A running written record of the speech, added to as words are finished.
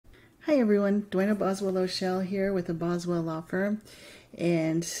Hi everyone, Duana Boswell-Loechel here with the Boswell Law Firm,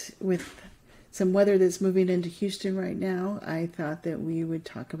 and with some weather that's moving into Houston right now, I thought that we would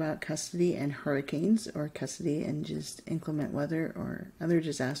talk about custody and hurricanes, or custody and just inclement weather or other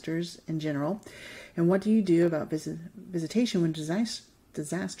disasters in general. And what do you do about visitation when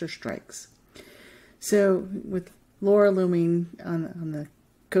disaster strikes? So with Laura looming on the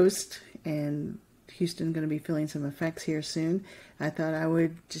coast and Houston going to be feeling some effects here soon, I thought I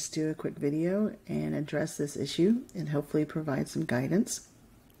would just do a quick video and address this issue and hopefully provide some guidance.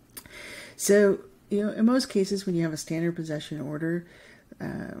 So, in most cases when you have a standard possession order,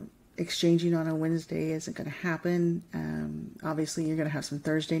 exchanging on a Wednesday isn't going to happen. Obviously, you're going to have some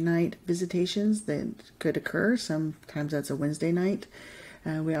Thursday night visitations that could occur. Sometimes that's a Wednesday night.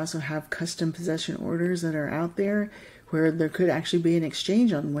 We also have custom possession orders that are out there where there could actually be an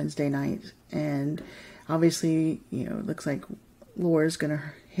exchange on Wednesday night. And obviously, it looks like Laura's going to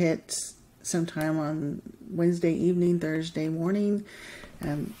hit sometime on Wednesday evening, Thursday morning.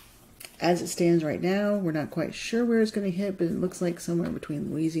 As it stands right now, we're not quite sure where it's going to hit, but it looks like somewhere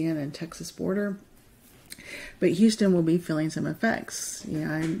between Louisiana and Texas border. But Houston will be feeling some effects.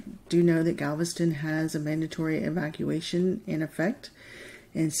 I do know that Galveston has a mandatory evacuation in effect,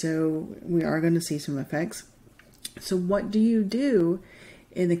 and so we are going to see some effects. So what do you do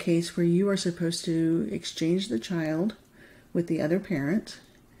in the case where you are supposed to exchange the child with the other parent,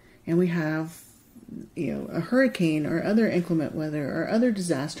 and we have a hurricane or other inclement weather or other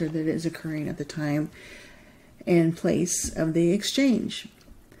disaster that is occurring at the time and place of the exchange?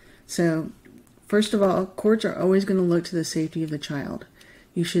 So first of all, courts are always going to look to the safety of the child.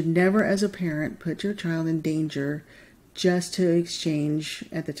 You should never, as a parent, put your child in danger just to exchange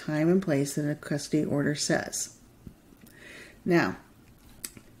at the time and place that a custody order says. Now,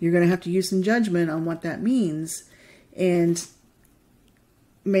 you're going to have to use some judgment on what that means and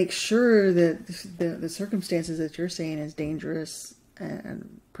make sure that the circumstances that you're saying is dangerous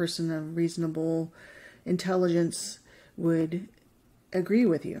and a person of reasonable intelligence would agree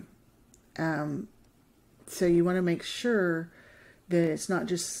with you. So you want to make sure that it's not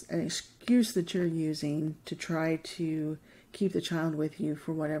just an excuse that you're using to try to keep the child with you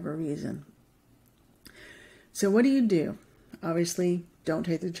for whatever reason. So what do? Obviously, don't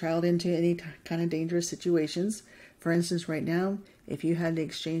take the child into any kind of dangerous situations. For instance, right now, if you had to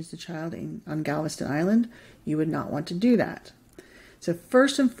exchange the child on Galveston Island, you would not want to do that. So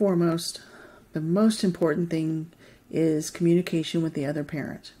first and foremost, the most important thing is communication with the other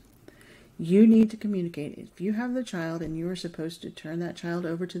parent. You need to communicate. If you have the child and you are supposed to turn that child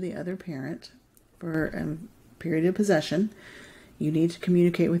over to the other parent for a period of possession, you need to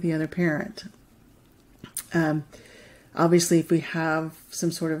communicate with the other parent. Obviously, if we have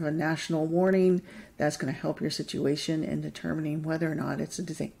some sort of a national warning, that's going to help your situation in determining whether or not it's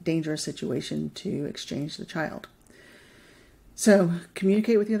a dangerous situation to exchange the child. So,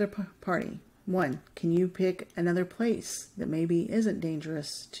 communicate with the other party. One, can you pick another place that maybe isn't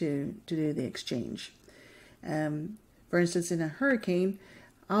dangerous to do the exchange? For instance, in a hurricane,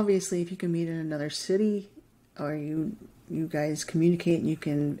 obviously, if you can meet in another city or you guys communicate and you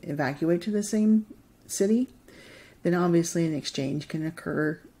can evacuate to the same city, then obviously an exchange can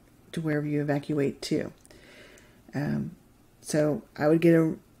occur to wherever you evacuate to. So I would get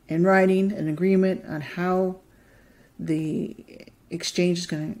in writing an agreement on how the exchange is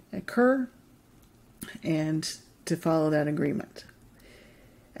going to occur and to follow that agreement.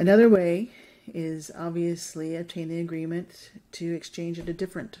 Another way is obviously obtain an agreement to exchange on a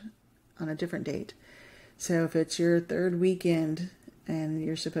different date. So if it's your third weekend and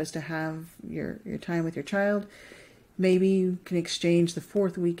you're supposed to have your time with your child, maybe you can exchange the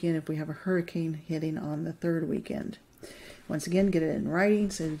fourth weekend if we have a hurricane hitting on the third weekend. Once again, get it in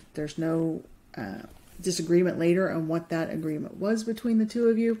writing so there's no disagreement later on what that agreement was between the two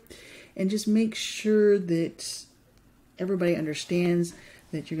of you. And just make sure that everybody understands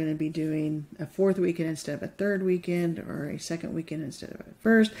that you're going to be doing a fourth weekend instead of a third weekend, or a second weekend instead of a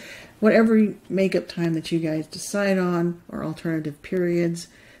first. Whatever makeup time that you guys decide on, or alternative periods,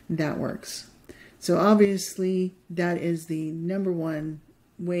 that works. So obviously, that is the number one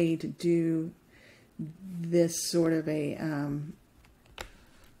way to do this sort of a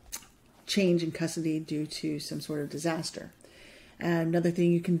change in custody due to some sort of disaster. Another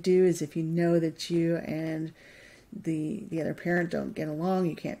thing you can do is if you know that you and the other parent don't get along,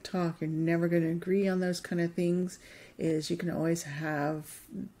 you can't talk, you're never going to agree on those kind of things, is you can always have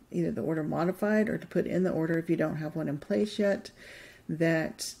either the order modified or to put in the order, if you don't have one in place yet,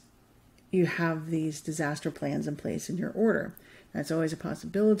 that you have these disaster plans in place in your order. That's always a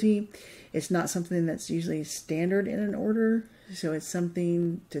possibility. It's not something that's usually standard in an order, so it's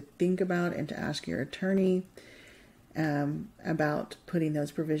something to think about and to ask your attorney about putting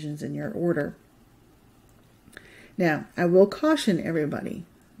those provisions in your order. Now, I will caution everybody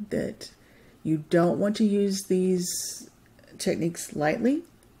that you don't want to use these techniques lightly.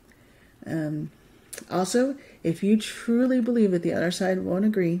 Also, if you truly believe that the other side won't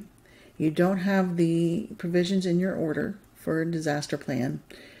agree, you don't have the provisions in your order for a disaster plan,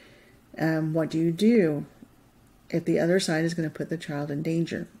 what do you do if the other side is going to put the child in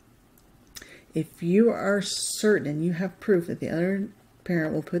danger? If you are certain and you have proof that the other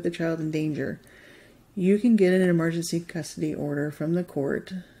parent will put the child in danger, you can get an emergency custody order from the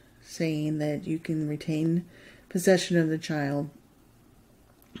court saying that you can retain possession of the child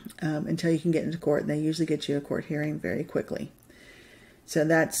until you can get into court. And they usually get you a court hearing very quickly. So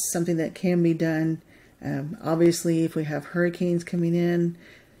that's something that can be done. Obviously, if we have hurricanes coming in,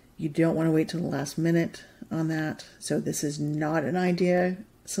 you don't want to wait till the last minute on that. So this is not an ideal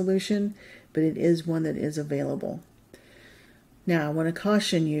solution, but it is one that is available. Now, I want to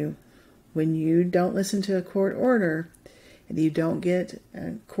caution you, when you don't listen to a court order, and you don't get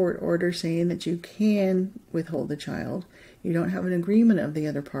a court order saying that you can withhold the child, you don't have an agreement of the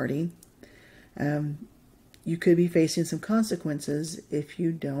other party, you could be facing some consequences if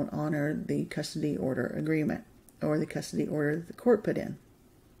you don't honor the custody order agreement or the custody order that the court put in.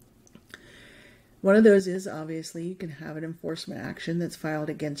 One of those is, obviously, you can have an enforcement action that's filed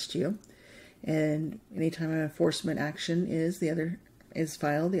against you. And anytime an enforcement action is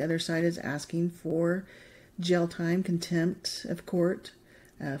filed, the other side is asking for jail time, contempt of court,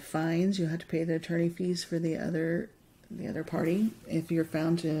 fines. You have to pay the attorney fees for the other party if you're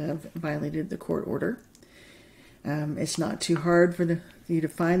found to have violated the court order. It's not too hard for you to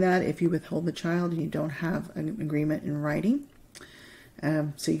find that if you withhold the child and you don't have an agreement in writing.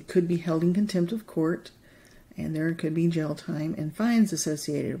 So you could be held in contempt of court, and there could be jail time and fines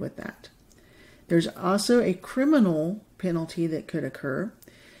associated with that. There's also a criminal penalty that could occur,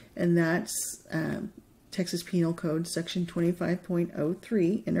 and that's Texas Penal Code Section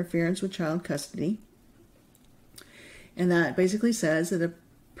 25.03, interference with child custody. And that basically says that a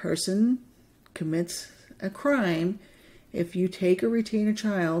person commits a crime if you take or retain a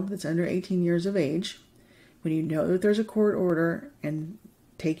child that's under 18 years of age, when you know that there's a court order and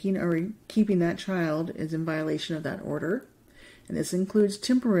taking or keeping that child is in violation of that order. And this includes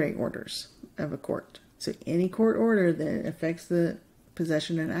temporary orders of a court. So any court order that affects the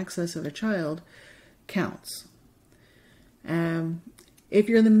possession and access of a child counts. If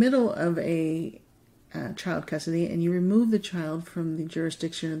you're in the middle of a child custody and you remove the child from the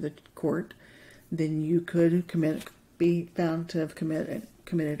jurisdiction of the court, then you could be found to have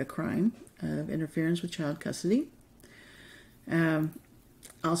committed a crime of interference with child custody.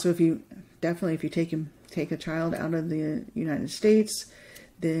 Also, if you take a child out of the United States,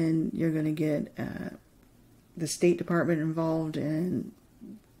 then you're going to get the State Department involved and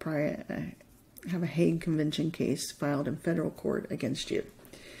probably have a Hague Convention case filed in federal court against you.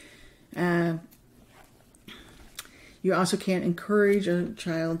 You also can't encourage a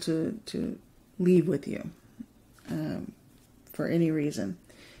child to leave with you for any reason.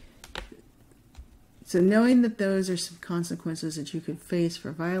 So knowing that those are some consequences that you could face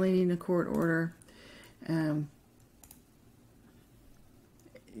for violating a court order,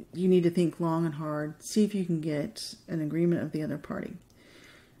 you need to think long and hard, see if you can get an agreement of the other party.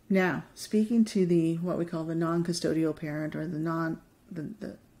 Now, speaking to what we call the non-custodial parent, or not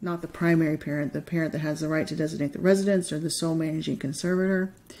the primary parent, the parent that has the right to designate the residence, or the sole managing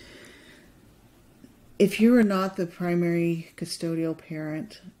conservator. If you are not the primary custodial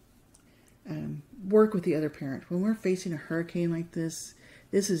parent, work with the other parent. When we're facing a hurricane like this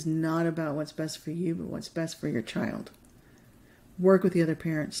is not about what's best for you, but what's best for your child. Work with the other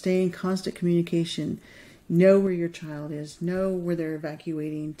parent. Stay in constant communication. Know where your child is. Know where they're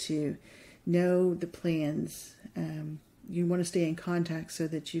evacuating to. Know the plans. You want to stay in contact so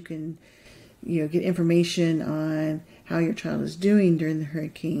that you can, get information on how your child is doing during the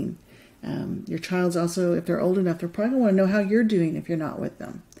hurricane. Your child's also, if they're old enough, they're probably going to want to know how you're doing if you're not with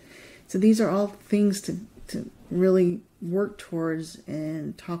them. So these are all things to really work towards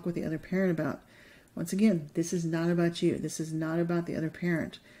and talk with the other parent about. Once again, this is not about you. This is not about the other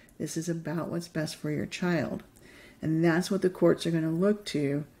parent. This is about what's best for your child. And that's what the courts are going to look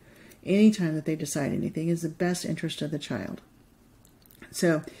to anytime that they decide anything, is the best interest of the child.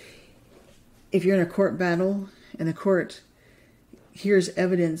 So if you're in a court battle and the court hears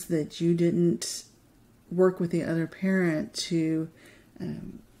evidence that you didn't work with the other parent to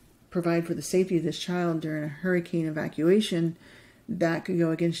provide for the safety of this child during a hurricane evacuation, that could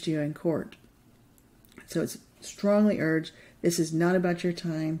go against you in court. So it's strongly urged. This is not about your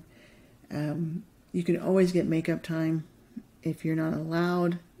time. You can always get makeup time if you're not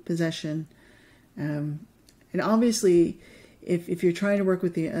allowed possession. And obviously, if you're trying to work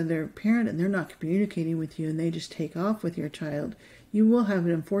with the other parent and they're not communicating with you and they just take off with your child, you will have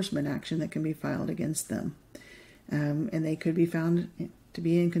an enforcement action that can be filed against them. And they could be found to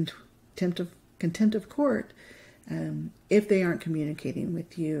be in contempt of court if they aren't communicating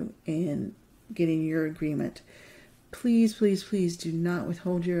with you and getting your agreement. Please, please, please do not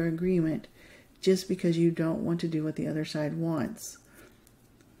withhold your agreement just because you don't want to do what the other side wants.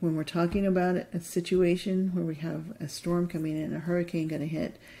 When we're talking about a situation where we have a storm coming in, a hurricane going to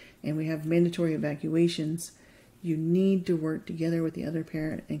hit, and we have mandatory evacuations, you need to work together with the other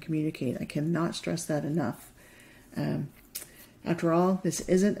parent and communicate. I cannot stress that enough. After all, this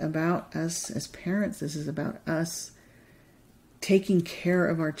isn't about us as parents. This is about us taking care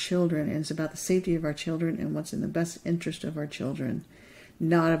of our children, and it's about the safety of our children and what's in the best interest of our children,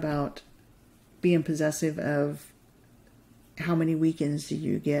 not about being possessive of how many weekends do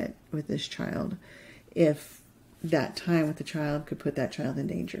you get with this child, if that time with the child could put that child in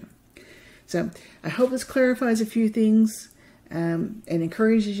danger. So I hope this clarifies a few things and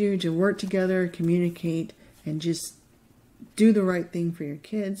encourages you to work together, communicate, and just do the right thing for your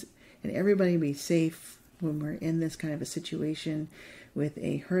kids, and everybody be safe when we're in this kind of a situation with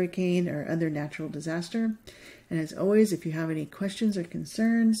a hurricane or other natural disaster. And as always, if you have any questions or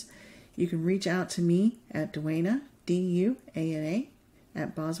concerns, you can reach out to me at Duana, D-U-A-N-A,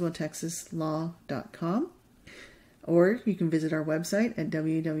 at boswelltexaslaw.com. Or you can visit our website at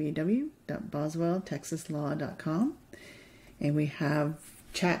www.boswelltexaslaw.com. And we have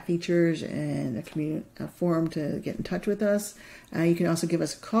chat features and a forum to get in touch with us. You can also give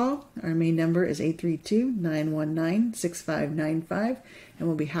us a call. Our main number is 832-919-6595, and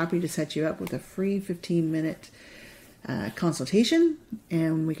we'll be happy to set you up with a free 15-minute consultation,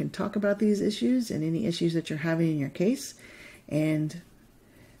 and we can talk about these issues and any issues that you're having in your case. And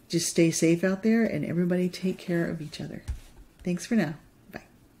just stay safe out there, and everybody take care of each other. Thanks for now.